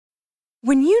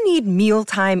When you need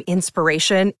mealtime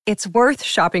inspiration, it's worth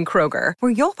shopping Kroger,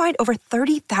 where you'll find over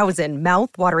 30,000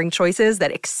 mouth-watering choices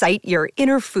that excite your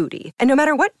inner foodie. And no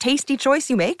matter what tasty choice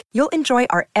you make, you'll enjoy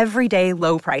our everyday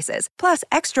low prices, plus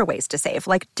extra ways to save,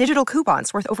 like digital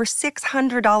coupons worth over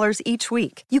 $600 each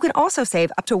week. You can also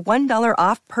save up to $1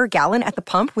 off per gallon at the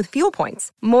pump with fuel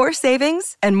points. More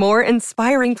savings and more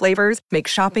inspiring flavors make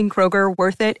shopping Kroger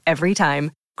worth it every time.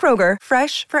 Kroger,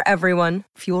 fresh for everyone.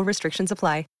 Fuel restrictions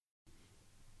apply.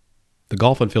 The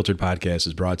Golf Unfiltered podcast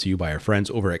is brought to you by our friends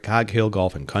over at Cog Hill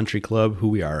Golf and Country Club, who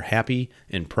we are happy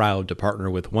and proud to partner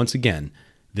with once again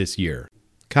this year.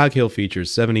 Cog Hill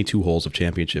features 72 holes of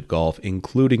championship golf,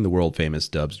 including the world-famous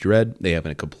Dubs Dread. They have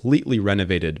a completely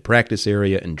renovated practice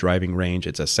area and driving range.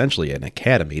 It's essentially an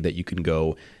academy that you can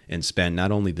go and spend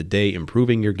not only the day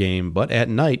improving your game, but at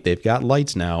night they've got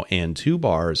lights now and 2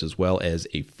 bars as well as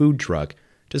a food truck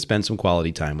to spend some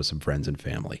quality time with some friends and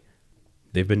family.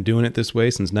 They've been doing it this way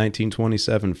since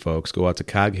 1927, folks. Go out to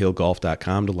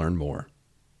coghillgolf.com to learn more.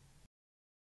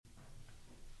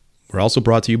 We're also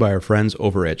brought to you by our friends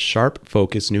over at Sharp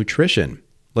Focus Nutrition.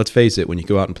 Let's face it, when you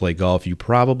go out and play golf, you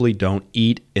probably don't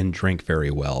eat and drink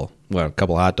very well. Well, a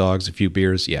couple hot dogs, a few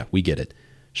beers, yeah, we get it.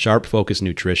 Sharp Focus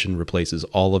Nutrition replaces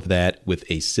all of that with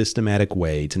a systematic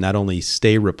way to not only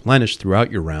stay replenished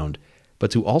throughout your round, but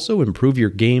to also improve your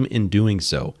game in doing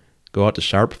so. Go out to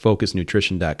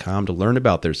sharpfocusnutrition.com to learn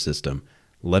about their system.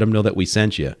 Let them know that we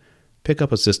sent you. Pick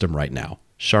up a system right now.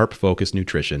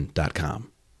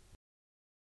 sharpfocusnutrition.com.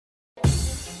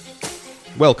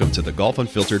 Welcome to the Golf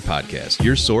Unfiltered podcast,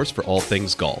 your source for all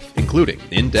things golf, including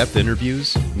in-depth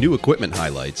interviews, new equipment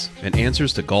highlights, and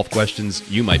answers to golf questions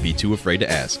you might be too afraid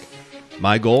to ask.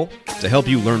 My goal? To help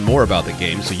you learn more about the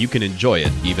game so you can enjoy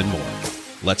it even more.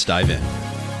 Let's dive in.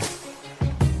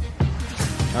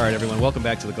 All right, everyone, welcome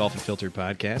back to the Golf Unfiltered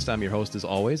podcast. I'm your host, as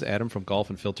always, Adam from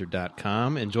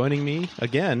golfunfiltered.com, and joining me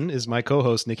again is my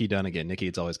co-host, Nikki Dunnigan. Nikki,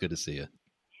 it's always good to see you.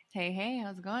 Hey,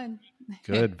 how's it going?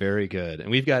 Good, very good. And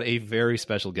we've got a very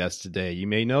special guest today. You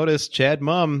may notice Chad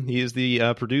Mumm. He is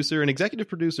the producer and executive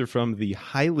producer from the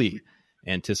highly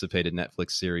anticipated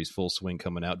Netflix series Full Swing,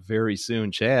 coming out very soon.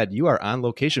 Chad, you are on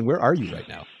location. Where are you right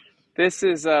now? This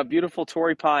is beautiful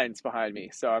Torrey Pines behind me.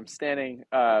 So I'm standing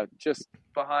just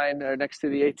behind or next to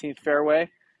the 18th fairway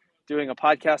doing a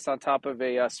podcast on top of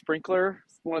a sprinkler,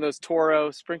 one of those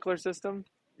Toro sprinkler system,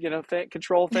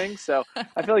 control things. So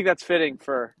I feel like that's fitting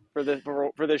for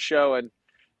this show and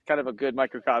kind of a good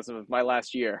microcosm of my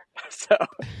last year. So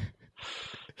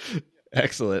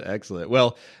Excellent.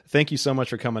 Well, thank you so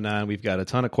much for coming on. We've got a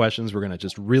ton of questions. We're going to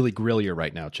just really grill you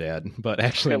right now, Chad. But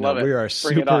actually, we are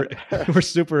we're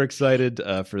super excited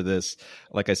for this,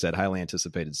 like I said, highly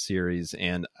anticipated series.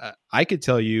 And I could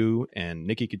tell you, and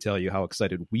Nikki could tell you how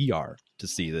excited we are to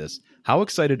see this. How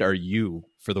excited are you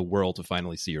for the world to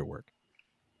finally see your work?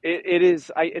 It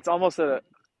is. It's almost a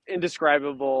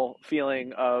indescribable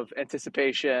feeling of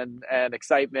anticipation and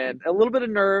excitement, a little bit of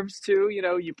nerves too.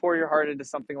 You pour your heart into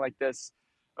something like this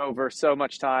over so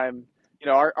much time.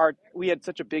 We had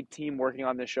such a big team working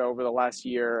on this show over the last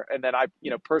year, and then I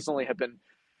personally have been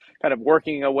kind of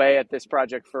working away at this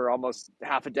project for almost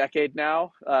half a decade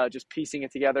now, just piecing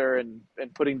it together and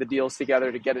putting the deals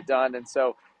together to get it done. And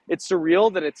so it's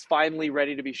surreal that it's finally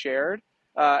ready to be shared.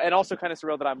 And also kind of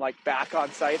surreal that I'm like back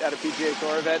on site at a PGA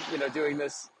Tour event, doing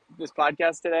this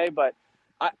podcast today. But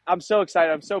I'm so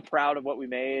excited. I'm so proud of what we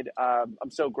made. I'm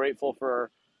so grateful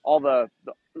for all the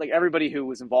everybody who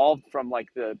was involved, from like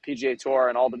the PGA Tour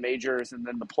and all the majors, and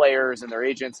then the players and their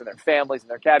agents and their families and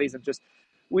their caddies, and just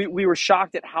we were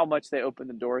shocked at how much they opened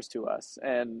the doors to us.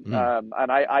 And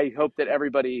I hope that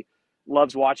everybody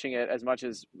loves watching it as much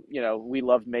as we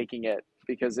love making it,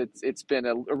 because it's been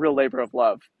a real labor of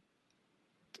love.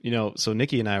 So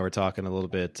Nikki and I were talking a little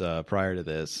bit prior to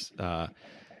this,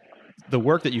 the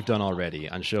work that you've done already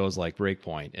on shows like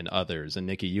Breakpoint and others. And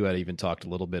Nikki, you had even talked a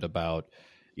little bit about,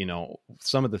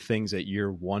 some of the things that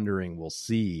you're wondering we'll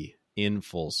see in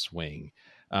Full Swing.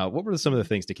 What were some of the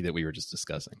things, Nikki, that we were just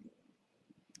discussing?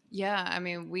 Yeah, I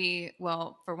mean,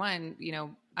 for one,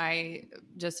 I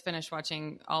just finished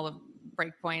watching all of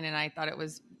Breakpoint, and I thought it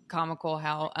was comical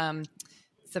how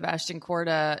Sebastian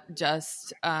Corda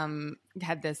just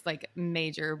had this like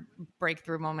major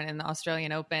breakthrough moment in the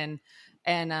Australian Open.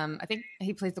 And I think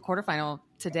he plays the quarterfinal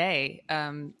today,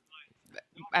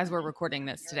 as we're recording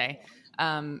this today.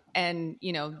 And,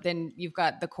 then you've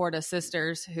got the Corda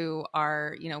sisters, who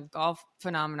are, golf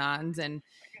phenomenons. And,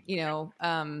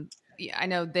 I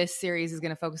know this series is going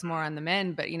to focus more on the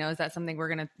men, but, is that something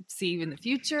we're going to see in the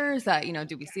future? Is that,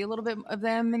 do we see a little bit of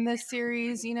them in this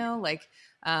series?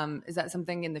 Is that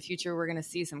something in the future we're going to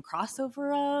see some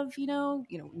crossover of, now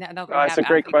that we That's have a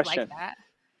great athletes question. like that?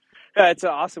 Yeah, it's an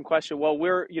awesome question. Well,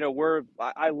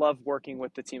 I love working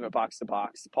with the team at Box to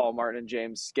Box. Paul Martin and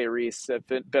James Gay Reese have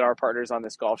been our partners on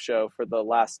this golf show for the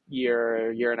last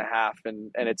year and a half,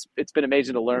 and it's been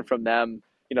amazing to learn from them.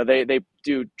 They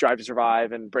do Drive to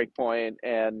Survive and Breakpoint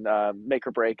and Make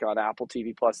or Break on Apple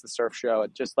TV Plus, the surf show,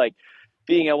 and just like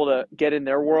being able to get in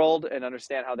their world and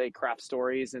understand how they craft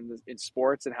stories in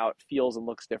sports and how it feels and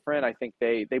looks different. I think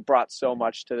they brought so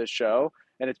much to the show,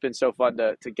 and it's been so fun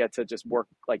to get to just work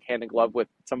like hand in glove with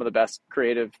some of the best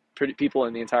creative people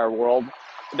in the entire world.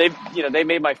 They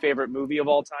made my favorite movie of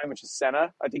all time, which is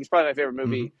Senna. I think it's probably my favorite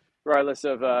movie, regardless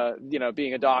of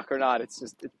being a doc or not.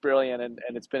 It's brilliant,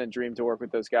 and it's been a dream to work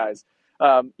with those guys.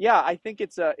 I think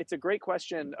it's a great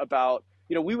question about,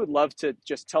 we would love to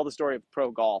just tell the story of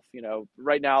pro golf.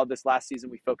 Right now, this last season,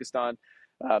 we focused on,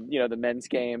 the men's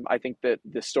game. I think that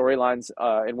the storylines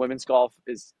in women's golf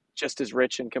is just as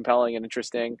rich and compelling and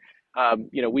interesting.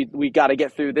 We got to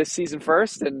get through this season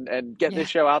first and get this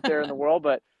show out there in the world.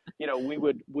 But,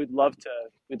 we'd love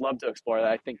to explore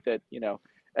that. I think that,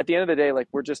 at the end of the day, like,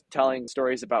 we're just telling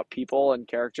stories about people and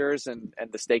characters and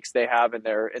the stakes they have in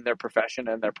their profession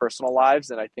and their personal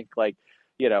lives. And I think, like,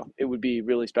 it would be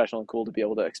really special and cool to be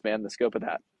able to expand the scope of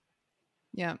that.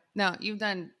 Yeah. Now, you've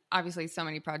done obviously so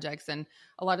many projects and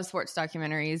a lot of sports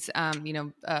documentaries,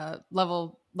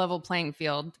 level playing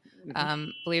field,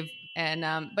 believe.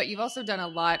 And, but you've also done a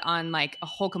lot on like a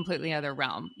whole completely other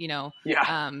realm,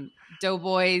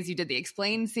 Doughboys, you did the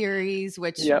Explain series,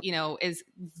 which, is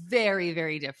very,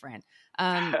 very different.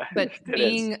 But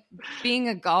being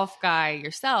a golf guy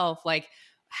yourself, like,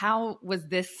 how was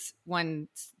this one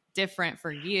different for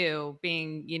you,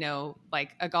 being,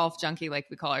 like a golf junkie, like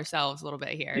we call ourselves a little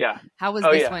bit here? Yeah. How was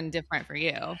this one different for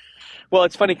you? Well,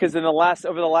 it's funny because over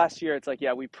the last year, it's like,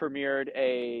 we premiered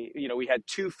we had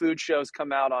 2 food shows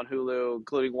come out on Hulu,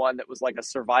 including one that was like a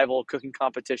survival cooking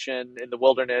competition in the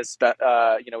wilderness. But,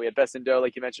 we had Best in Dough,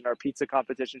 like you mentioned, our pizza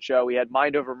competition show. We had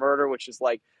Mind Over Murder, which is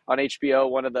like on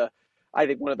HBO, I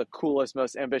think one of the coolest,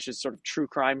 most ambitious sort of true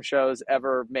crime shows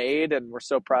ever made. And we're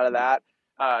so proud of that.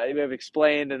 We have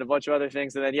Explained and a bunch of other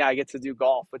things. And then, I get to do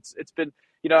golf. It's been,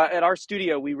 at our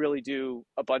studio, we really do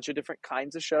a bunch of different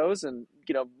kinds of shows and,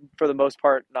 for the most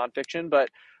part, nonfiction. But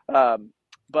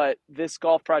this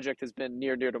golf project has been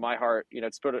near to my heart.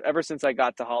 It's sort of, ever since I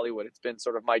got to Hollywood, it's been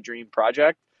sort of my dream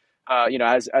project.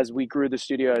 As we grew the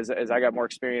studio, as I got more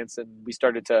experience and we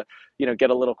started to, get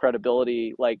a little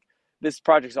credibility, like, this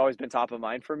project's always been top of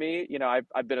mind for me.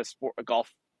 I've been a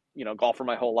golfer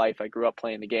my whole life. I grew up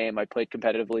playing the game. I played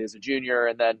competitively as a junior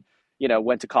and then,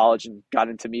 went to college and got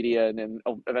into media and then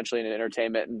eventually into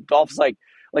entertainment. And golf's like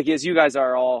as you guys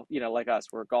are all, like us,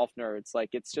 we're golf nerds. Like,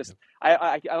 it's just,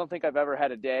 I don't think I've ever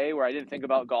had a day where I didn't think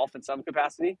about golf in some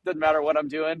capacity. Doesn't matter what I'm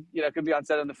doing, it could be on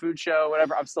set on the food show,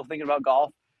 whatever. I'm still thinking about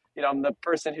golf. I'm the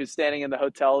person who's standing in the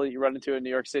hotel that you run into in New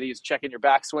York City, who's checking your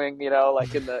backswing,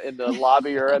 like in the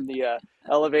lobby or in the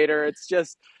elevator. It's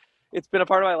been a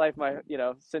part of my life,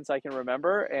 since I can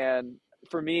remember. And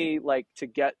for me, like, to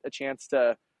get a chance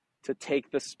to take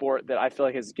the sport that I feel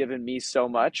like has given me so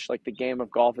much, like the game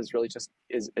of golf has really just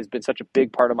has been such a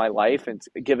big part of my life and it's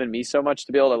given me so much,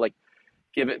 to be able to like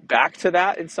give it back to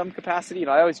that in some capacity.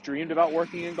 I always dreamed about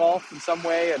working in golf in some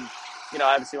way. And,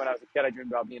 obviously when I was a kid, I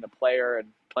dreamed about being a player and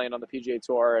playing on the PGA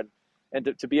Tour,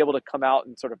 and to be able to come out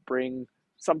and sort of bring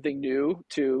something new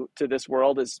to this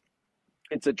world it's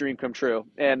a dream come true.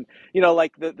 And,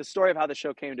 like the story of how the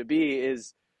show came to be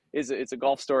is it's a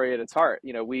golf story at its heart.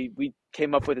 We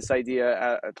came up with this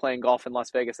idea playing golf in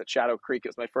Las Vegas at Shadow Creek. It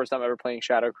was my first time ever playing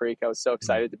Shadow Creek. I was so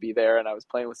excited to be there, and I was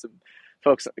playing with some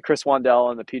folks, Chris Wandell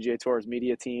on the PGA Tour's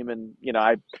media team. And,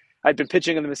 I'd been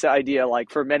pitching them this idea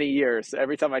like for many years.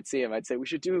 Every time I'd see him, I'd say, we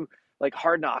should do like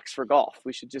Hard Knocks for golf.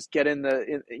 We should just get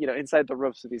inside the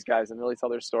ropes with these guys and really tell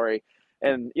their story.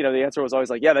 And, the answer was always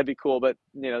like, yeah, that'd be cool, but,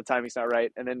 the timing's not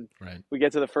right. And then we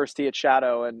get to the first tee at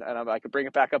Shadow, and I could bring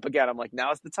it back up again. I'm like,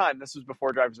 now's the time. This was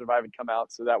before Drive to Survive had come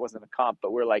out, so that wasn't a comp.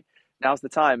 But we're like, now's the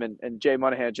time. And Jay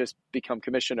Monahan had just become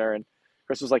commissioner, and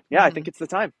Chris was like, yeah, I think it's the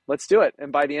time. Let's do it.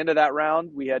 And by the end of that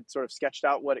round, we had sort of sketched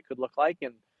out what it could look like.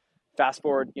 And fast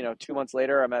forward, 2 months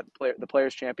later, I'm at the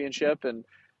Players Championship, and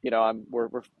we're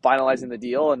finalizing the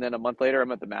deal. And then a month later,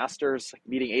 I'm at the Masters, like,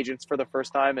 meeting agents for the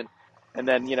first time. And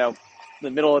then, in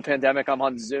the middle of the pandemic, I'm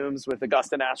on Zooms with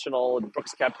Augusta National and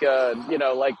Brooks Koepka. And, it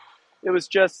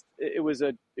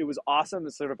was awesome.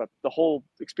 It's sort of the whole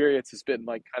experience has been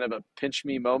like kind of a pinch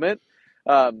me moment.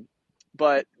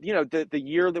 But, the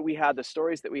year that we had, the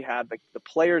stories that we had, like the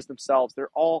players themselves, they're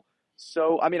all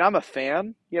so, I mean, I'm a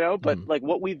fan, but like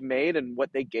what we've made and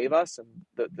what they gave us and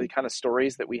the kind of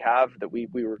stories that we have that we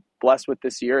were blessed with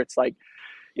this year, it's like,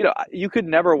 you could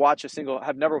never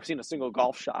have never seen a single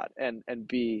golf shot and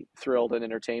be thrilled and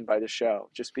entertained by the show,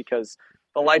 just because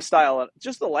the lifestyle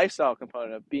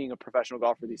component of being a professional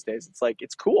golfer these days. It's like,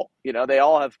 it's cool. They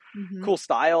all have cool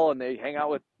style and they hang out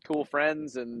with cool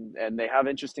friends and they have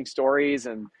interesting stories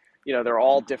and, they're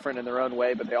all different in their own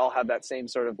way, but they all have that same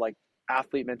sort of like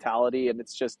athlete mentality. And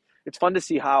it's fun to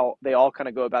see how they all kind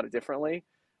of go about it differently.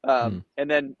 And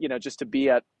then, just to be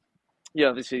at,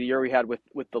 this year we had with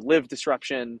the live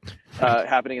disruption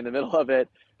happening in the middle of it.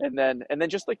 And then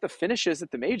just like the finishes at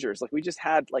the majors, like we just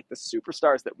had like the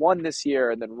superstars that won this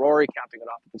year and then Rory capping it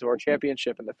off at the Tour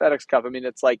Championship and the FedEx Cup. I mean,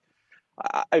 it's like,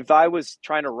 if I was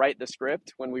trying to write the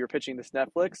script when we were pitching this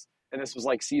Netflix and this was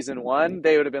like season 1,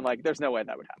 they would have been like, there's no way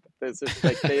that would happen. It's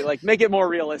like, they like make it more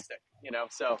realistic,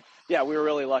 So yeah, we were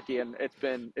really lucky and it's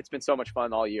been so much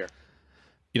fun all year.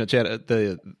 Chad,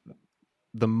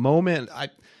 the moment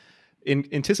in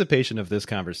anticipation of this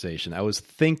conversation, I was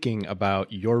thinking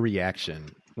about your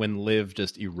reaction when Liv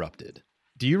just erupted.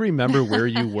 Do you remember where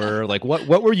you were? Like, what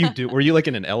were you doing? Were you like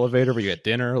in an elevator? Were you at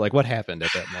dinner? Like, what happened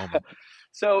at that moment?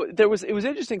 So it was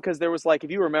interesting because there was like,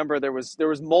 if you remember, there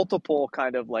was multiple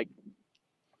kind of like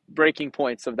breaking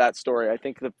points of that story. I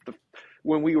think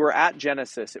when we were at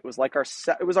Genesis, it was like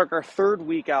our third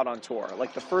week out on tour.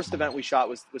 Like the first event we shot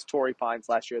was Torrey Pines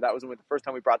last year. That was the first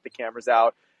time we brought the cameras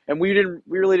out. And we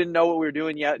really didn't know what we were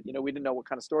doing yet. We didn't know what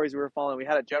kind of stories we were following. We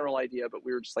had a general idea, but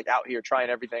we were just like out here trying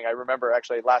everything. I remember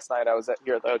actually last night I was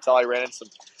here at the hotel. I ran into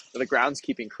the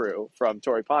groundskeeping crew from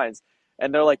Torrey Pines,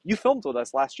 and they're like, "You filmed with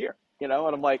us last year," And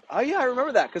I'm like, "Oh yeah, I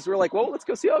remember that," because we were like, "Well, let's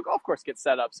go see how a golf course gets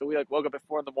set up." So we like woke up at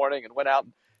 4 a.m. and went out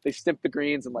and they stimped the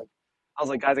greens and like. I was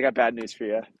like, "Guys, I got bad news for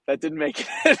you. That didn't make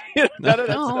it. None of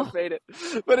that stuff made it."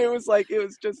 But it was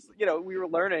just, we were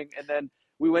learning. And then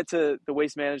we went to the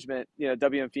Waste Management,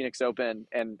 WM Phoenix Open.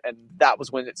 And that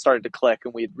was when it started to click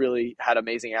and we really had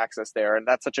amazing access there. And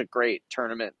that's such a great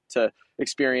tournament to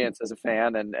experience as a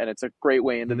fan. And it's a great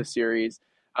way into the series.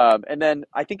 And then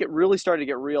I think it really started to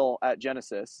get real at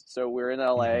Genesis. So we were in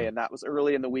LA and that was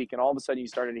early in the week. And all of a sudden you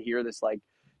started to hear this like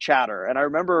chatter. And I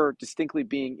remember distinctly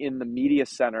being in the media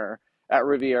center at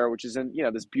Riviera, which is in,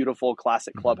 this beautiful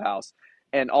classic clubhouse.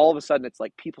 And all of a sudden it's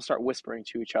like people start whispering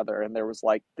to each other. And there was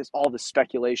like all this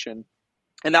speculation.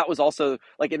 And that was also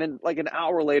like, and then like an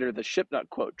hour later, the Shipnut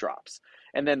quote drops.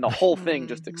 And then the whole thing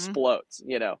just explodes,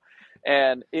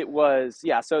 And it was,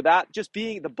 so that just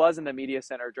being the buzz in the media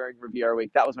center during Riviera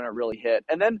week, that was when it really hit.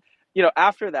 And then,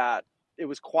 after that, it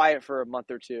was quiet for a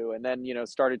month or two. And then,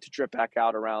 started to drip back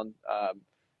out around,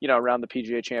 around the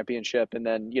PGA Championship. And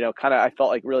then, kind of, I felt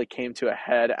like really came to a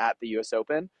head at the US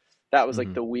Open. That was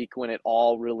like the week when it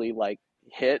all really like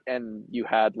hit. And you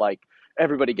had like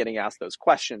everybody getting asked those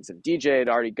questions and DJ had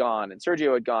already gone and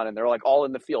Sergio had gone and they're like all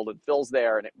in the field and Phil's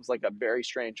there. And it was like a very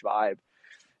strange vibe.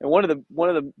 And one of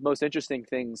the most interesting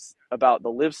things about the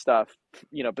live stuff,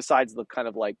 besides the kind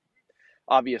of like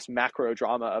obvious macro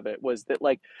drama of it, was that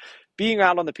like being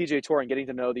out on the PGA Tour and getting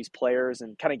to know these players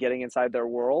and kind of getting inside their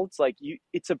worlds, like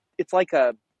it's like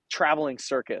a traveling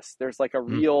circus. There's like a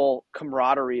real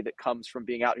camaraderie that comes from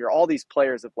being out here. All these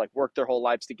players have like worked their whole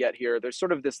lives to get here. There's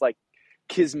sort of this like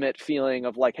kismet feeling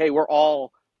of like, hey, we're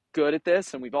all good at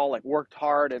this and we've all like worked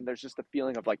hard, and there's just a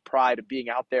feeling of like pride of being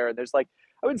out there. And there's like,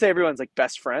 I wouldn't say everyone's like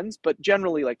best friends, but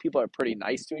generally like people are pretty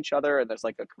nice to each other and there's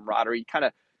like a camaraderie. You kind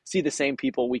of see the same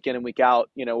people week in and week out,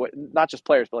 not just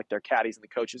players, but like their caddies and the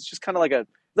coaches. It's just kind of like a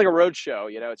road show,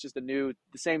 it's just the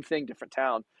same thing, different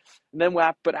town. And then,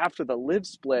 but after the live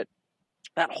split,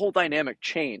 that whole dynamic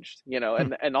changed,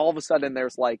 and all of a sudden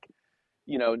there's like,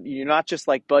 you're not just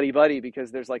like buddy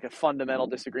because there's like a fundamental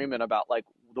disagreement about like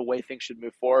the way things should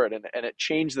move forward. And it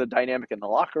changed the dynamic in the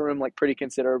locker room, like pretty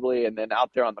considerably. And then out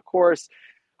there on the course.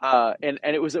 And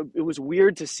it was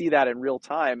weird to see that in real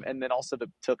time. And then also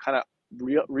to kind of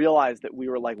realize that we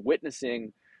were like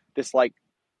witnessing this like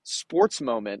sports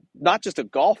moment, not just a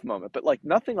golf moment, but like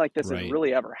nothing like this has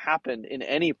really ever happened in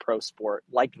any pro sport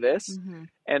like this.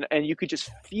 And you could just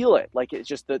feel it. Like it's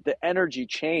just the energy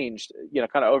changed,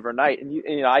 kind of overnight.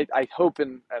 And I hope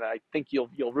and I think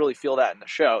you'll really feel that in the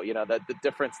show, that the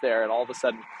difference there, and all of a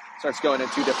sudden starts going in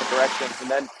two different directions.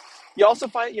 And then you also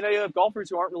find, you have golfers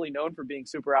who aren't really known for being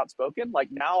super outspoken, like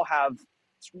now have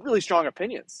really strong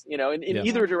opinions, in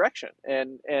either direction.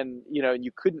 And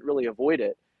you couldn't really avoid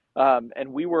it.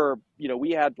 And we were,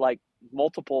 we had like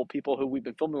multiple people who we've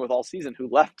been filming with all season who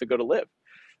left to go to live,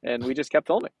 and we just kept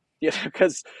filming,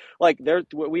 because like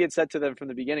what we had said to them from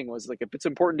the beginning was like, if it's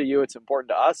important to you, it's important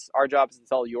to us. Our job is to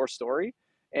tell your story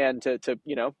and to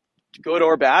good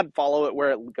or bad, follow it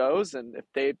where it goes. And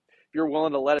if you're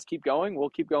willing to let us keep going, we'll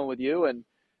keep going with you. And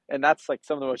that's like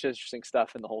some of the most interesting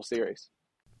stuff in the whole series.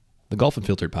 The Golf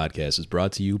Unfiltered podcast is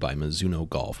brought to you by Mizuno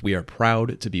Golf. We are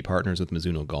proud to be partners with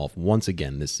Mizuno Golf once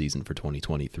again this season for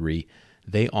 2023.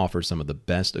 They offer some of the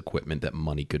best equipment that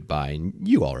money could buy, and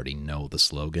you already know the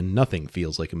slogan, nothing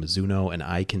feels like a Mizuno, and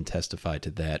I can testify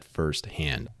to that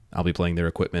firsthand. I'll be playing their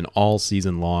equipment all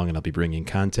season long, and I'll be bringing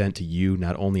content to you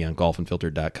not only on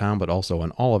golfunfiltered.com, but also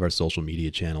on all of our social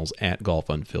media channels at Golf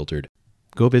Unfiltered.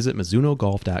 Go visit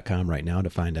MizunoGolf.com right now to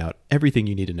find out everything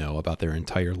you need to know about their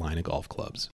entire line of golf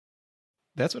clubs.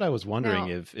 That's what I was wondering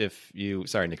if you,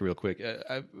 sorry, Nick, real quick.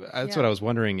 That's what I was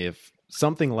wondering if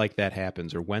something like that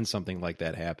happens, or when something like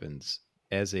that happens,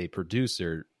 as a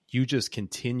producer, you just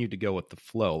continue to go with the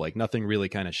flow. Like nothing really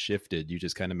kind of shifted. You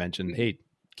just kind of mentioned, hey,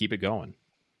 keep it going.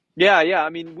 Yeah. I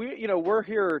mean, we're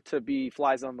here to be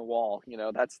flies on the wall.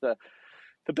 That's the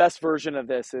best version of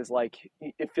this is like,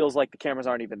 it feels like the cameras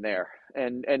aren't even there.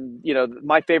 And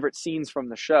my favorite scenes from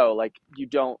the show, like you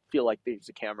don't feel like there's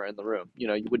a camera in the room. You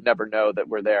would never know that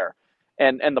we're there.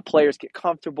 And the players get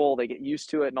comfortable, they get used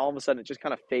to it. And all of a sudden it just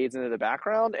kind of fades into the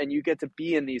background, and you get to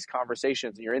be in these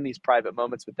conversations, and you're in these private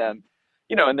moments with them,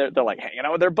 and they're like hanging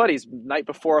out with their buddies night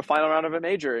before a final round of a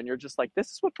major. And you're just like, this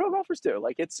is what pro golfers do.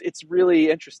 Like, it's really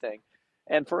interesting.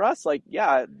 And for us, like,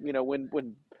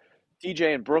 when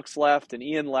DJ and Brooks left and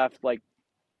Ian left, like,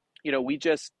 we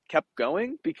just kept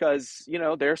going because,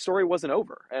 their story wasn't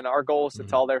over. And our goal is to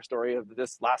tell their story of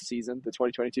this last season, the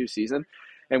 2022 season.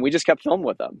 And we just kept filming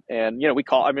with them. And,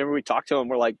 I remember we talked to them.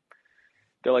 They're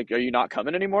like, are you not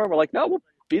coming anymore? We're like, no, we'll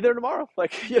be there tomorrow.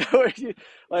 Like,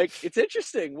 like, it's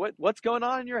interesting. What's going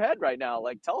on in your head right now?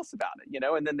 Like, tell us about it,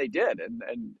 and then they did.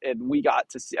 And we got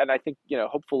to see, and I think,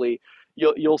 hopefully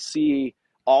you'll see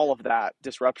all of that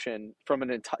disruption from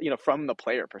from the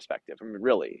player perspective. I mean,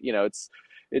 really,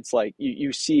 it's like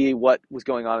you see what was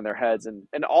going on in their heads, and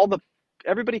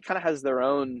everybody kind of has their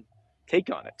own take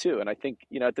on it too. And I think,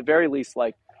 at the very least,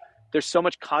 like, there's so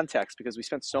much context because we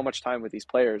spent so much time with these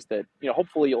players that,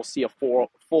 hopefully you'll see a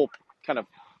full kind of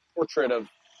portrait of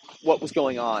what was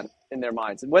going on in their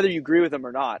minds. And whether you agree with them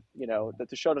or not, that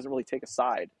the show doesn't really take a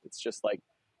side. It's just like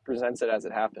presents it as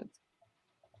it happens.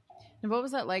 And what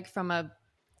was that like from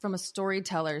a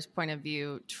storyteller's point of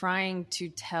view, trying to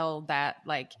tell that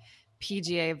like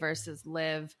PGA versus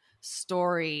LIV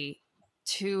story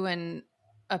to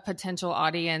a potential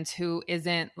audience who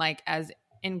isn't like as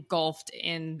engulfed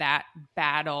in that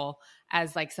battle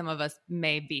as like some of us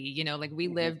may be, like we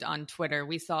lived on Twitter,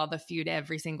 we saw the feud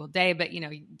every single day, but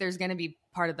there's going to be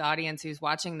part of the audience who's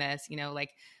watching this, like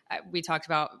we talked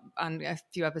about on a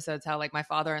few episodes how like my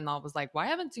father-in-law was like, I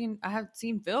haven't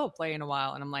seen Phil play in a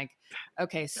while. And I'm like,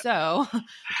 okay, so,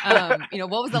 what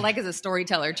was it like as a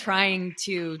storyteller trying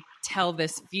to tell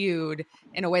this feud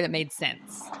in a way that made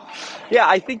sense? Yeah,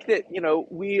 I think that,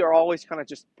 we are always kind of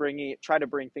just try to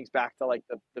bring things back to like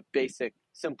the basic,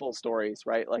 simple stories,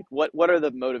 right? Like what are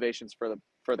the motivations for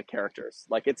the characters?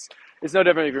 Like it's no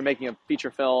different if you're making a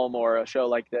feature film or a show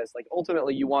like this. Like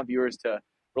ultimately you want viewers to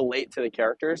relate to the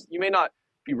characters. You may not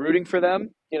be rooting for them,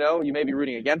 you may be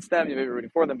rooting against them, you may be rooting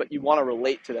for them, but you want to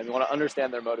relate to them. You want to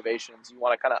understand their motivations. You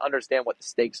want to kind of understand what the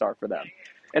stakes are for them.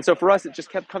 And so for us, it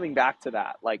just kept coming back to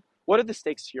that. Like, what are the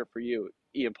stakes here for you,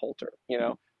 Ian Poulter?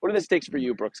 What are the stakes for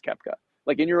you, Brooks Koepka?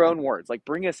 Like, in your own words, like,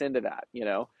 bring us into that,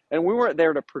 And we weren't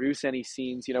there to produce any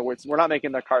scenes, we're not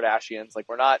making the Kardashians. Like,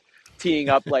 we're not teeing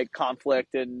up, like,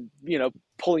 conflict and,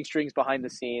 pulling strings behind the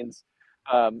scenes.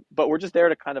 But we're just there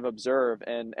to kind of observe.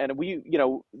 And we,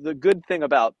 the good thing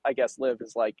about, I guess, LIV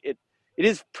is, like, it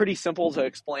is pretty simple to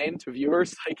explain to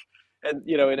viewers, like, and,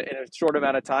 in a short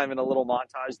amount of time, in a little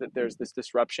montage, that there's this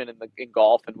disruption in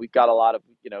golf. And we've got a lot of,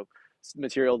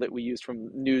 material that we use from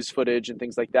news footage and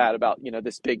things like that about,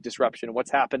 this big disruption and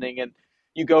what's happening. And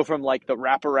you go from like the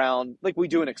wraparound, like we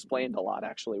do in Explained a lot,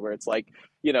 actually, where it's like,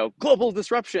 global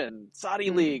disruption, Saudi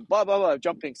League, blah, blah, blah,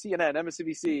 jumping, CNN,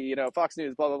 MSNBC, Fox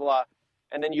News, blah, blah, blah.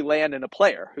 And then you land in a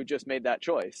player who just made that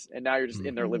choice. And now you're just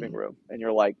in their living room, and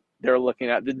you're like, they're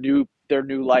looking at their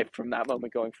new life from that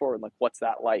moment going forward. Like, what's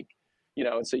that like?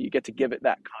 And so you get to give it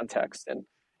that context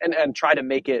and try to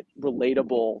make it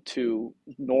relatable to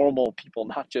normal people,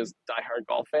 not just diehard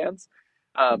golf fans.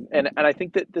 And I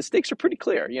think that the stakes are pretty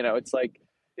clear. It's like,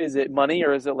 is it money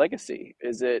or is it legacy?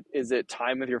 Is it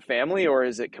time with your family, or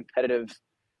is it competitive,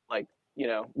 like,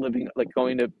 living, like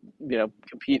going to,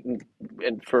 compete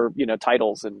and for,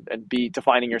 titles and be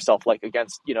defining yourself like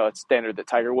against, a standard that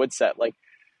Tiger Woods set. Like,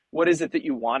 what is it that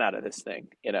you want out of this thing,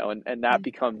 and that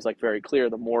becomes like very clear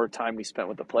the more time we spent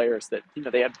with the players, that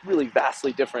they had really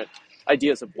vastly different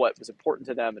ideas of what was important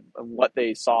to them, and what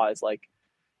they saw as like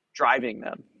driving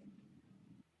them.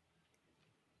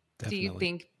 Definitely. Do you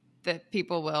think that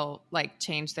people will like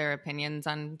change their opinions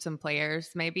on some players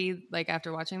maybe like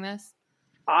after watching this?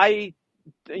 That's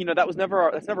never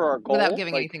our goal. Without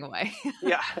giving anything away.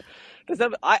 Yeah.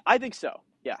 I think so.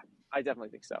 Yeah, I definitely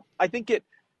think so. I think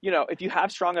if you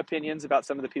have strong opinions about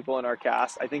some of the people in our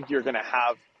cast, I think you're going to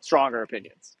have stronger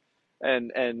opinions.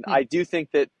 And I do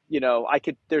think that,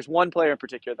 there's one player in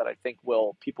particular that I think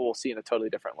people will see in a totally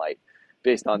different light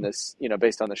based on this,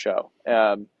 based on the show.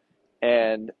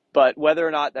 But whether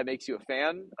or not that makes you a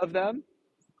fan of them,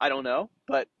 I don't know.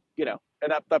 But, and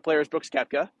that player is Brooks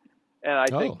Koepka. And I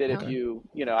think that if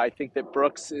I think that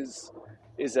Brooks is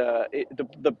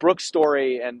the Brooks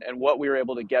story and what we were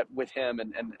able to get with him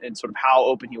and sort of how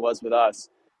open he was with us,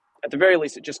 at the very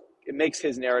least, it makes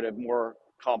his narrative more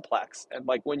complex. And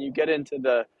like when you get into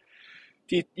the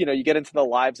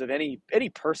lives of any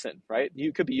person, right?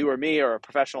 You could be you or me or a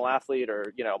professional athlete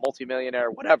or, a multimillionaire,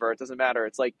 whatever. It doesn't matter.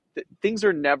 It's like things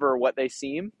are never what they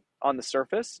seem on the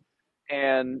surface.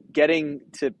 And getting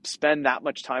to spend that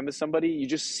much time with somebody, you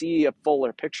just see a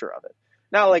fuller picture of it.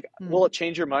 Now, like, will it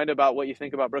change your mind about what you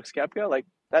think about Brooks Koepka? Like,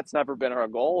 that's never been our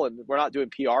goal, and we're not doing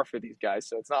PR for these guys,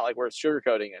 so it's not like we're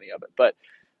sugarcoating any of it. But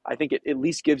I think it at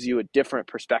least gives you a different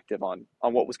perspective on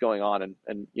what was going on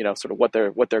and sort of what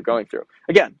they're going through.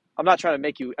 Again, I'm not trying to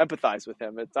make you empathize with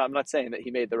him. I'm not saying that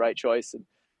he made the right choice and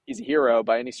he's a hero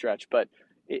by any stretch, but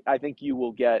I think you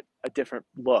will get a different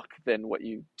look than what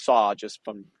you saw just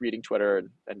from reading Twitter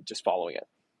and just following it.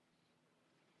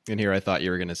 And here I thought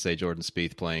you were going to say Jordan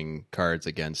Spieth playing cards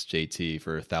against JT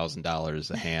for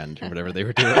 $1,000 a hand or whatever they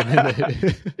were doing.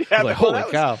 Yeah, like, holy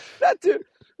cow. That too.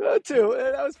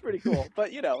 That was pretty cool.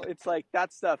 But, it's like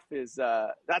that stuff's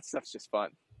just fun.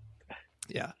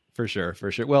 Yeah, for sure.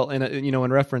 Well, and,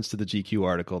 in reference to the GQ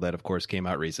article that, of course, came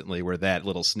out recently where that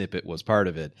little snippet was part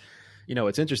of it,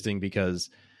 it's interesting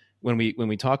because when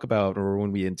we talk about or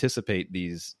when we anticipate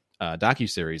these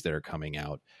docuseries that are coming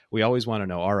out, we always want to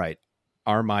know, all right,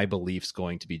 are my beliefs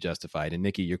going to be justified? And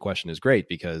Nikki, your question is great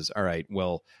because, all right,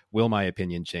 well, will my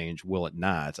opinion change? Will it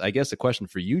not? I guess a question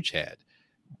for you, Chad,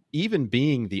 even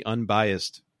being the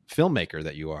unbiased filmmaker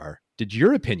that you are, did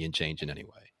your opinion change in any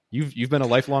way? You've been a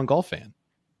lifelong golf fan.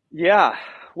 Yeah.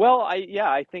 Well,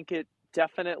 I think it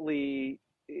definitely,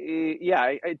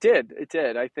 it did. It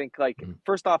did. I think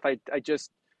first off, I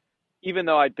just, even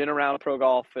though I'd been around pro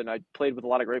golf and I played with a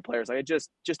lot of great players, I just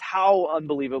how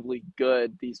unbelievably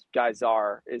good these guys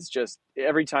are is just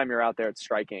every time you're out there, it's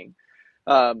striking.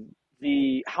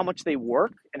 How much they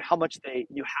work and how much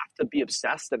you have to be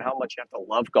obsessed and how much you have to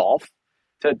love golf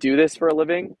to do this for a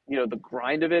living. The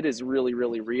grind of it is really,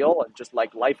 really real, and just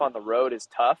like life on the road is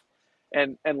tough.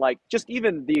 And like just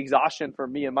even the exhaustion for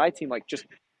me and my team, like just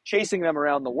chasing them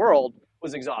around the world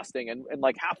was exhausting. And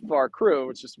like half of our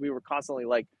crew, it's just we were constantly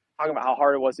like talking about how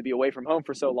hard it was to be away from home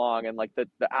for so long, and like the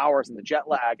hours and the jet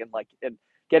lag and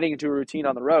getting into a routine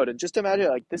on the road. And just imagine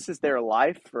like this is their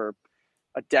life for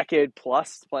a decade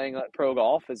plus playing pro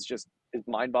golf is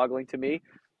mind boggling to me.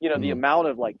 The amount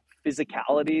of like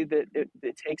physicality that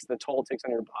it takes, the toll it takes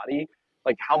on your body,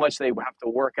 like how much they have to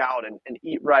work out and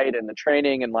eat right, and the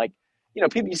training, and like,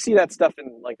 people, you see that stuff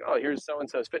in like, oh, here's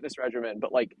so-and-so's fitness regimen,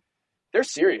 but like they're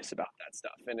serious about that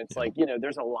stuff. And it's like,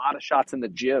 there's a lot of shots in the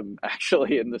gym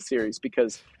actually in the series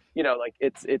because, like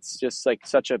it's just like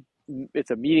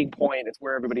it's a meeting point. It's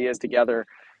where everybody is together.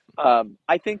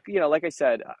 I think, like I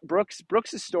said, Brooks'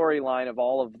 storyline of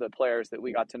all of the players that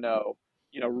we got to know,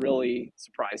 really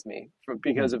surprised me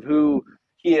because of who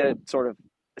he had sort of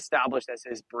established as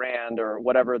his brand, or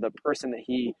whatever the person that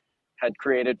he had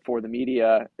created for the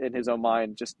media in his own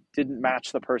mind just didn't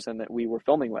match the person that we were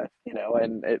filming with,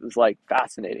 and it was like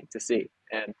fascinating to see.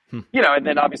 And, and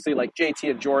then obviously like JT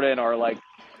and Jordan are like,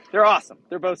 they're awesome.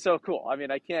 They're both so cool. I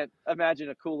mean, I can't imagine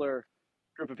a cooler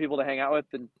group of people to hang out with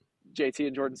than JT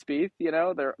and Jordan Spieth.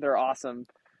 They're awesome.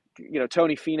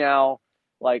 Tony Finau,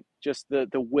 like just the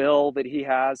will that he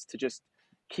has to just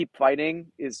keep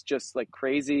fighting is just like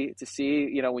crazy to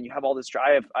see. When you have all this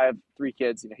drive, I have 3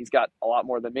 kids, he's got a lot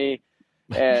more than me.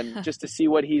 And just to see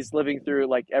what he's living through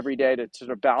like every day to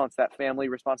sort of balance that family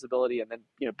responsibility and then,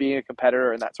 being a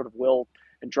competitor and that sort of will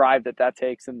and drive that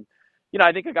takes. And,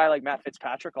 I think a guy like Matt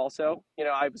Fitzpatrick also,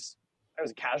 I was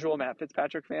a casual Matt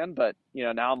Fitzpatrick fan, but,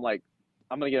 now I'm like,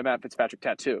 I'm going to get a Matt Fitzpatrick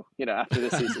tattoo, after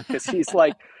this season, because he's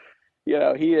like, he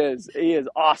is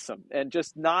awesome. And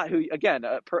just not who, again,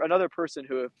 another person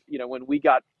who, when he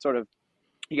got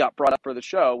brought up for the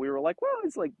show, we were like, well,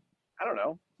 it's like, I don't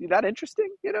know, that interesting.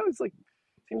 It's like,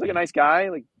 seems like a nice guy,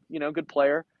 like, good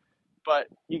player. But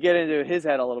you get into his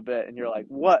head a little bit and you're like,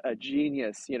 what a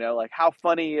genius, like how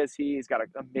funny is he? He's got an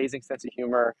amazing sense of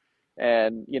humor.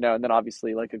 And, and then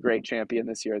obviously like a great champion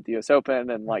this year at the US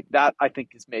Open. And like that, I think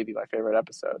is maybe my favorite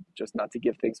episode, just not to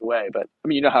give things away, but I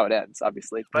mean, you know how it ends,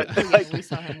 obviously, but like we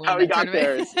saw him win how he that got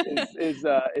there tournament.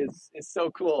 is so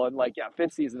cool. And like, yeah,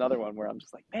 Fitzy is another one where I'm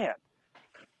just like, man,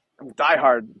 I'm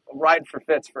diehard. I'm riding for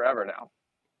Fitz forever now.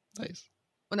 Nice.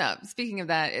 Well, now speaking of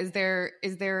that, is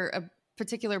there a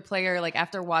particular player, like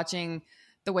after watching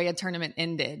the way a tournament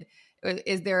ended,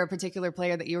 is there a particular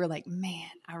player that you were like, man,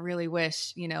 I really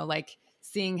wish, like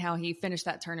seeing how he finished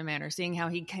that tournament or seeing how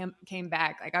he came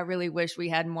back, like I really wish we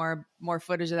had more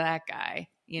footage of that guy,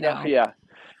 Yeah.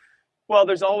 Well,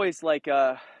 there's always like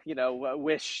a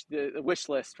wish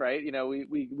list, right?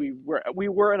 We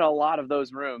were in a lot of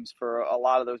those rooms for a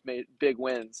lot of those big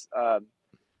wins.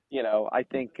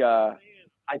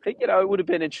 I think it would have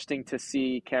been interesting to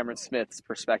see Cameron Smith's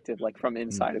perspective, like from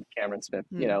inside of Cameron Smith,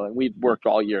 and we've worked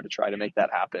all year to try to make that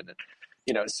happen.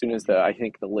 And, as soon as I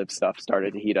think the live stuff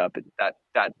started to heat up, that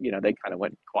they kind of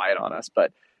went quiet on us.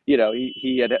 But,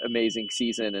 he had an amazing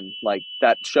season, and like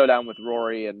that showdown with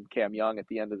Rory and Cam Young at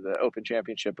the end of the Open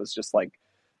Championship was just like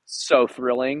so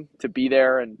thrilling to be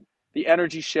there. And the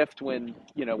energy shift when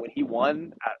he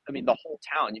won, I mean, the whole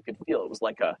town, you could feel it was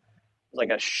like a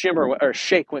shimmer or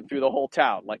shake went through the whole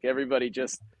town. Like everybody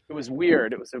it was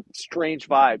weird. It was a strange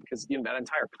vibe because, that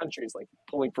entire country is like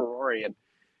pulling for Rory, and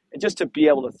just to be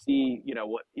able to see,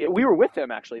 we were with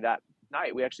him actually that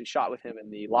night. We actually shot with him in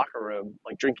the locker room,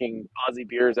 like drinking Aussie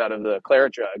beers out of the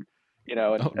claret jug,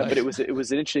 nice. But it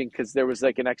was interesting because there was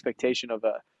like an expectation of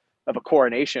a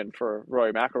coronation for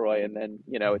Rory McIlroy. And then,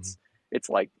 it's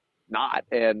like, not.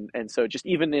 And so just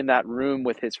even in that room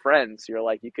with his friends, you're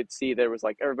like, you could see there was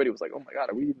like, everybody was like, oh my God,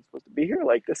 are we even supposed to be here?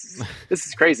 Like, this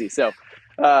is crazy. So,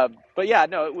 but yeah,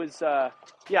 no, it was, I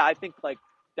think like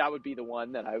that would be the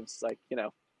one that I was like,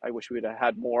 I wish we'd have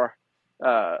had more,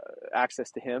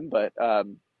 access to him, but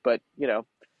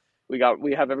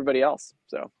we have everybody else.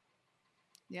 So.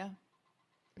 Yeah.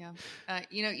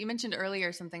 You mentioned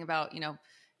earlier something about,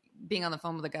 being on the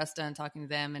phone with Augusta and talking to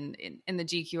them, and in the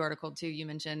GQ article too, you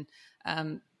mentioned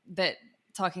that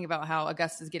talking about how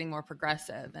Augusta is getting more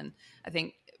progressive. And I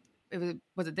think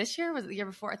was it this year? Was it the year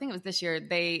before? I think it was this year.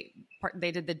 They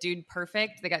did the Dude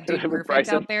Perfect. They got Dude Perfect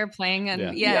out there playing on,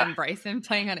 and Bryson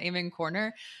playing on Amen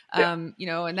Corner. And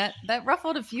that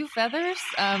ruffled a few feathers.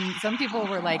 Some people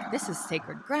were like, this is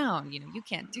sacred ground. You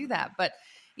can't do that. But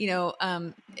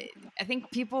I think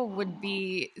people would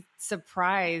be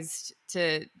surprised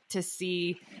to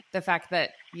see the fact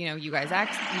that, you guys got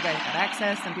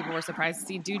access, and people were surprised to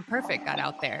see Dude Perfect got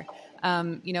out there.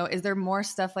 Is there more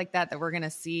stuff like that we're going to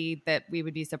see that we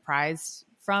would be surprised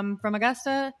from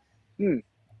Augusta?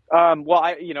 Well,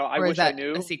 I wish I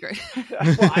knew. A secret?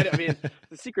 Well, I mean,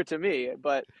 it's a secret to me,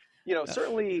 but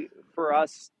certainly for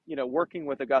us, working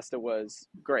with Augusta was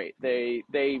great. They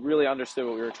really understood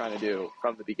what we were trying to do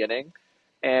from the beginning,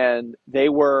 and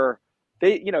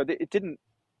it didn't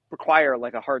require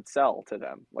like a hard sell to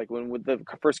them. Like when the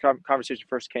first conversation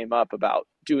first came up about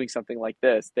doing something like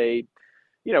this, it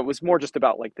was more just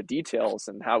about like the details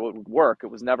and how it would work. It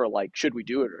was never like, should we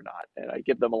do it or not? And I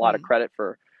give them a lot of credit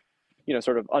for,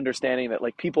 sort of understanding that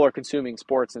like people are consuming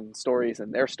sports and stories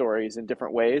and their stories in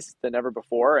different ways than ever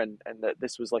before. And that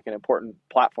this was like an important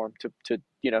platform to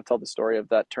tell the story of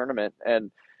that tournament.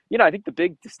 And, I think the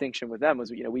big distinction with them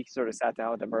was, we sort of sat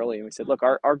down with them early and we said, look,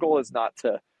 our goal is not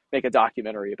to make a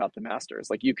documentary about the Masters.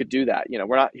 Like you could do that.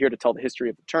 We're not here to tell the history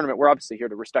of the tournament. We're obviously here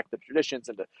to respect the traditions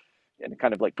and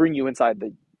kind of like bring you inside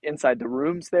the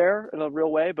rooms there in a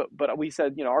real way. But we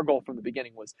said, our goal from the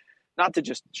beginning was not to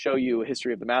just show you a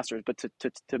history of the Masters, but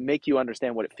to make you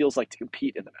understand what it feels like to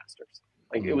compete in the Masters.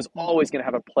 Like it was always going to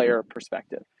have a player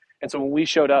perspective. And so when we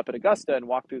showed up at Augusta and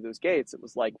walked through those gates, it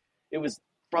was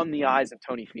from the eyes of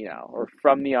Tony Finau, or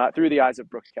through the eyes of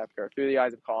Brooks Koepka, through the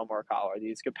eyes of Colin Morikawa,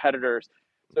 these competitors.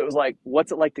 So it was like,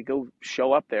 what's it like to go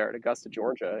show up there at Augusta,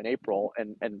 Georgia in April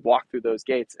and walk through those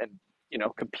gates and,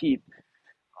 compete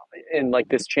in like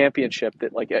this championship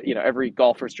that like, every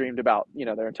golfer's dreamed about,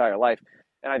 their entire life.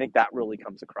 And I think that really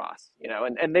comes across,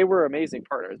 and they were amazing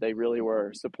partners. They really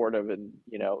were supportive, and,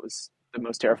 it was the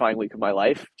most terrifying week of my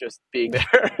life, just being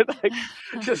there,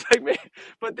 just like me,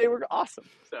 but they were awesome.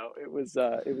 So it was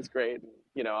great.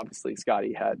 And, obviously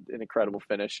Scotty had an incredible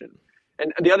finish.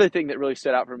 And the other thing that really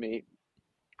stood out for me,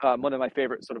 one of my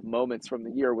favorite sort of moments from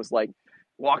the year was like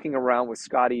walking around with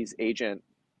Scotty's agent,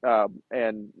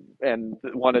 and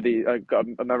one of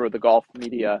a member of the golf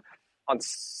media on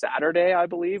Saturday, I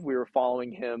believe. We were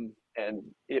following him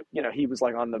he was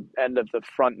like on the end of the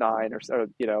front nine or so,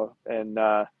 and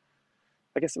I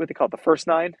guess what they call it, the first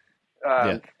nine.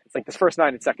 Yeah. It's like the first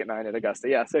nine and second nine at Augusta.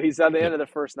 Yeah. So he's on the end of the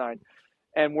first nine,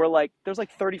 and we're like, there's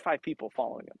like 35 people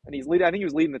following him, and he's leading. I think he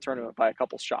was leading the tournament by a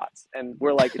couple shots, and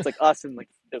we're like, it's like us and like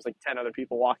there's like 10 other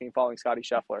people following Scotty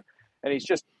Scheffler, and he's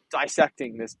just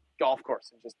dissecting this golf course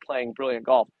and just playing brilliant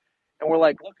golf. And we're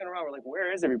like looking around, we're like,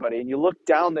 where is everybody? And you look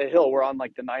down the hill, we're on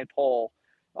like the ninth hole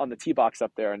on the tee box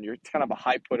up there, and you're kind of a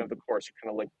high point of the course. You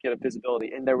kind of like get a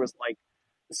visibility, and there was like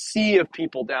a sea of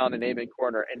people down in Amen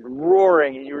Corner and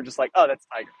roaring, and you were just like, oh, that's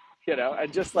Tiger,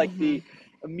 and just like the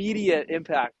immediate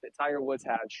impact that Tiger Woods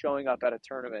had showing up at a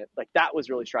tournament, like that was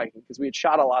really striking, because we had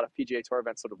shot a lot of PGA Tour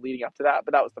events sort of leading up to that,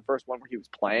 but that was the first one where he was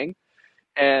playing,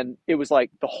 and it was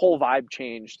like the whole vibe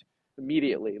changed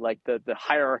immediately. Like the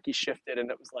hierarchy shifted,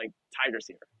 and it was like Tiger's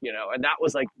here, and that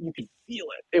was like, you could feel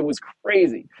it. It was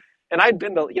crazy. And I'd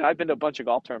been to a bunch of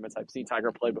golf tournaments. I've seen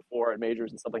Tiger play before at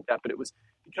majors and stuff like that, but it was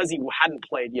because he hadn't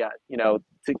played yet, to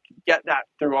get that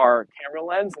through our camera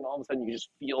lens, and all of a sudden you just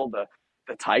feel the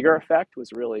Tiger effect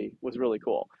was really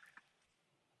cool.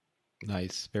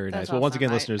 Nice. Very nice. That's Well, awesome. once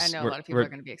again, listeners, I know a lot of people are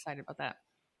going to be excited about that.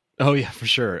 Oh yeah, for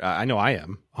sure. I know I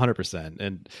am 100%.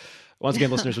 And once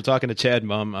again, listeners, we're talking to Chad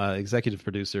Mumm, executive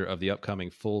producer of the upcoming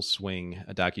Full Swing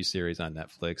docuseries on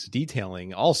Netflix,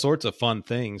 detailing all sorts of fun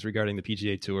things regarding the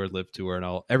PGA Tour, Live Tour,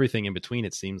 and everything in between,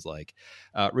 it seems like.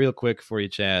 Real quick for you,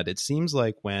 Chad, it seems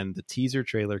like when the teaser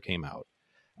trailer came out,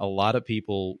 a lot of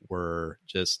people were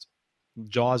just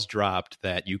jaws dropped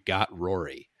that you got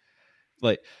Rory.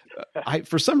 Like,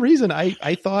 for some reason,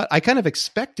 I thought, I kind of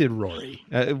expected Rory.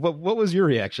 What was your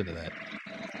reaction to that?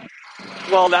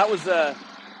 Well, that was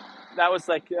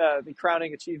like the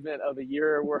crowning achievement of a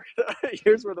year's worth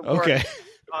of work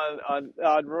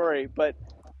on Rory. But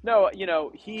no,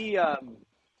 he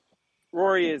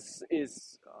Rory is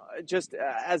just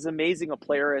as amazing a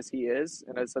player as he is,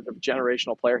 and as such a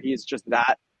generational player, he is just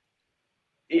that,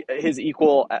 his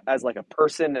equal as like a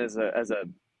person, as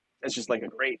just like a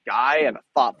great guy and a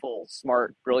thoughtful,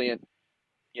 smart, brilliant,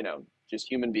 just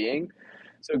human being.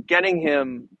 So getting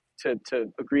him to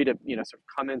agree to, sort of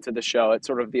come into the show at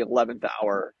sort of the 11th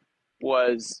hour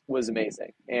was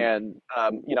amazing. And,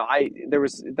 there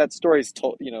was, that story is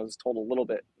told, was told a little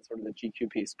bit, sort of the GQ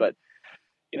piece, but,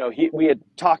 we had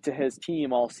talked to his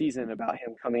team all season about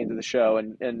him coming into the show.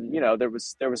 And there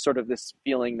was sort of this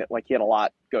feeling that like he had a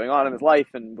lot going on in his life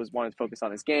and was wanting to focus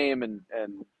on his game and,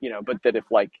 but that if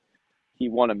like he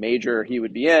won a major, he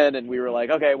would be in. And we were like,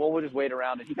 okay, well, we'll just wait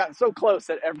around. And he got so close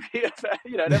at every,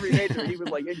 at every major, he was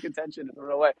like in contention in the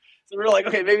real way. So we were like,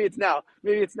 okay, maybe it's now.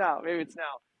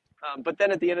 But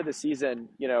then at the end of the season,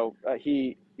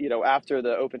 he, after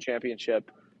the Open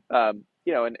Championship,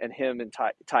 and him and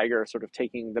Tiger sort of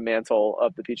taking the mantle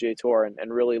of the PGA Tour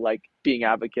and really like being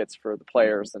advocates for the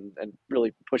players and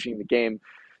really pushing the game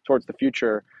towards the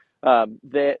future,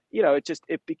 that,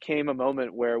 it became a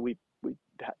moment where we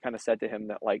kind of said to him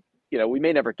that like, we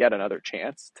may never get another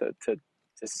chance to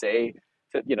say,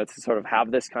 to sort of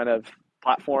have this kind of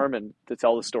platform and to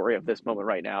tell the story of this moment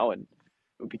right now. And it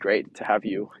would be great to have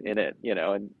you in it,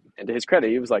 and to his credit,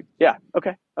 he was like, yeah,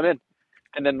 okay, I'm in.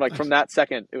 And then like from that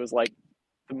second, it was like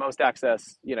the most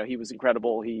access, he was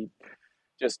incredible. He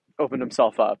just opened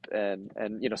himself up and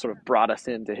sort of brought us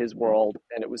into his world,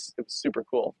 and it was super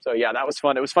cool. So yeah, that was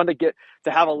fun. It was fun to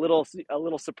have a little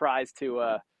surprise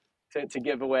to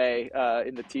give away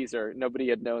in the teaser. Nobody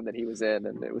had known that he was in,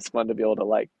 and it was fun to be able to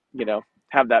like,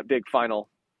 have that big final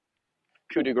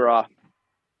coup de grace.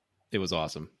 It was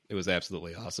awesome. It was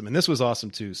absolutely awesome. And this was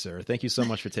awesome too, sir. Thank you so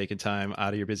much for taking time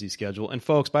out of your busy schedule. And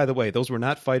folks, by the way, those were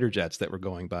not fighter jets that were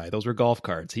going by. Those were golf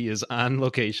carts. He is on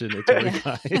location at Torrey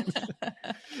Pines.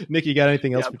 Nick, you got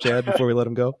anything else for Chad before we let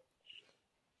him go?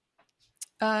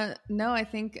 No, I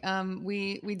think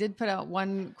we did put out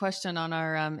one question on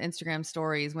our Instagram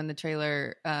stories when the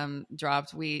trailer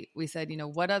dropped. We said,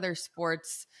 what other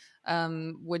sports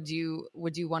would you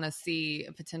want to see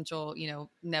a potential,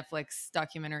 Netflix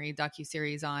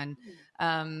docuseries on?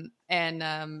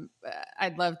 And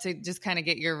I'd love to just kind of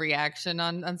get your reaction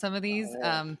on some of these.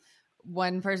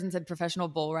 One person said professional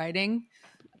bull riding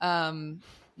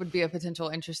would be a potential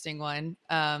interesting one.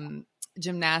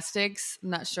 Gymnastics, I'm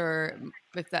not sure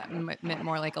if that meant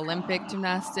more like Olympic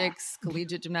gymnastics,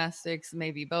 collegiate gymnastics,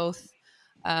 maybe both.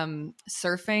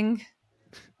 Surfing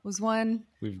was one.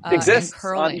 Exists.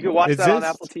 Curling. You can watch that on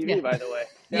Apple TV, by the way.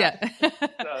 Yeah.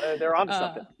 So they're onto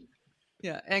something.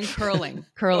 Yeah, and curling.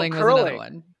 Curling was another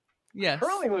one. Yes.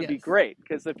 Curling would be great,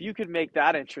 because if you could make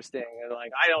that interesting, and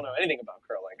like, I don't know anything about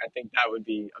curling, I think that would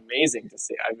be amazing to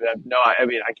see. I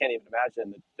can't even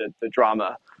imagine the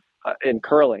drama in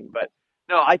curling. But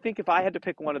no, I think if I had to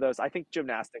pick one of those, I think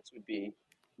gymnastics would be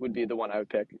the one I would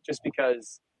pick, just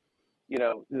because,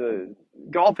 the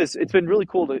it's been really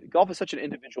cool golf is such an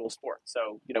individual sport.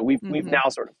 So, we've now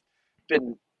sort of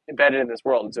been embedded in this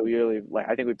world. And so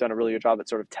I think we've done a really good job at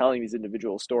sort of telling these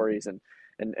individual stories and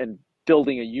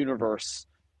building a universe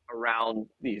around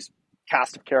these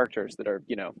cast of characters that are,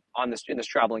 in this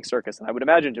traveling circus. And I would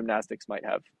imagine gymnastics might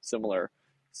have similar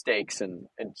stakes and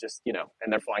just, and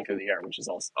they're flying through the air, which is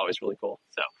also always really cool.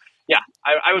 So yeah,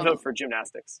 I would vote for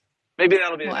gymnastics. Maybe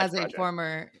that'll be the next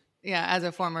project. As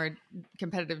a former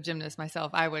competitive gymnast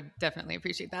myself, I would definitely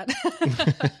appreciate that.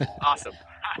 Awesome.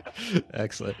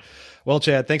 Excellent. Well,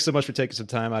 Chad, thanks so much for taking some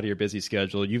time out of your busy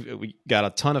schedule. We got a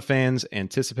ton of fans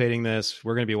anticipating this.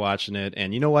 We're going to be watching it.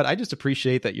 And you know what? I just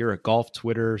appreciate that you're a golf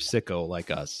Twitter sicko like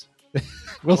us.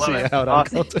 We'll see you out on.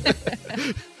 Perfect.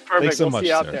 Thanks so much, see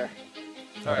you out sir. there.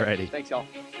 All righty. Thanks, y'all.